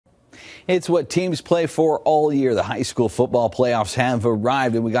It's what teams play for all year. The high school football playoffs have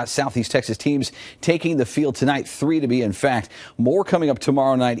arrived, and we got Southeast Texas teams taking the field tonight, 3 to be in fact. More coming up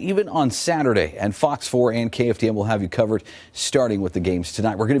tomorrow night, even on Saturday. And Fox 4 and KFTM will have you covered starting with the games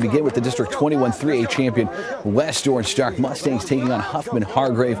tonight. We're going to begin with the District 21 3A champion West Orange Stark Mustangs taking on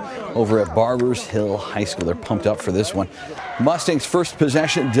Huffman-Hargrave over at Barbers Hill High School. They're pumped up for this one. Mustangs' first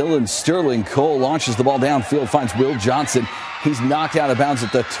possession, Dylan Sterling Cole launches the ball downfield, finds Will Johnson. He's knocked out of bounds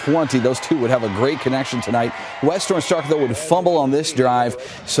at the 20. Those two would have a great connection tonight. West Orange Stark, though, would fumble on this drive,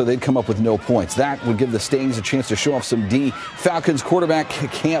 so they'd come up with no points. That would give the Stings a chance to show off some D. Falcons quarterback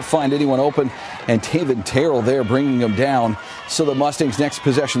can't find anyone open, and David Terrell there bringing him down. So the Mustangs' next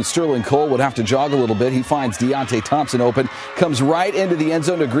possession, Sterling Cole would have to jog a little bit. He finds Deontay Thompson open, comes right into the end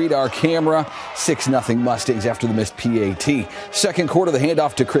zone to greet our camera. 6-0 Mustangs after the missed PAT. Second quarter, the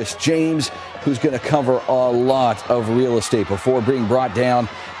handoff to Chris James, who's going to cover a lot of real estate before being brought down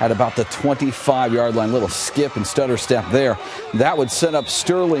at about the 25-yard line. Little skip and stutter step there. That would set up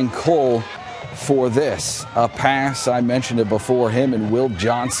Sterling Cole for this. A pass, I mentioned it before, him and Will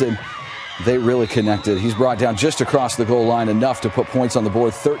Johnson, they really connected. He's brought down just across the goal line, enough to put points on the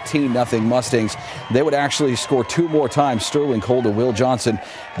board. 13-0 Mustangs. They would actually score 2 more times, Sterling Cole to Will Johnson,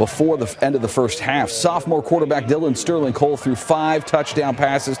 before the end of the first half. Sophomore quarterback Dylan Sterling Cole threw 5 touchdown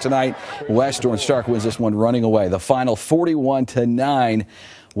passes tonight. West Orange Stark wins this one running away. The final 41-9.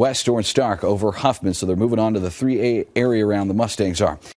 West Orange Stark over Huffman. So they're moving on to the 3A area round. The Mustangs are.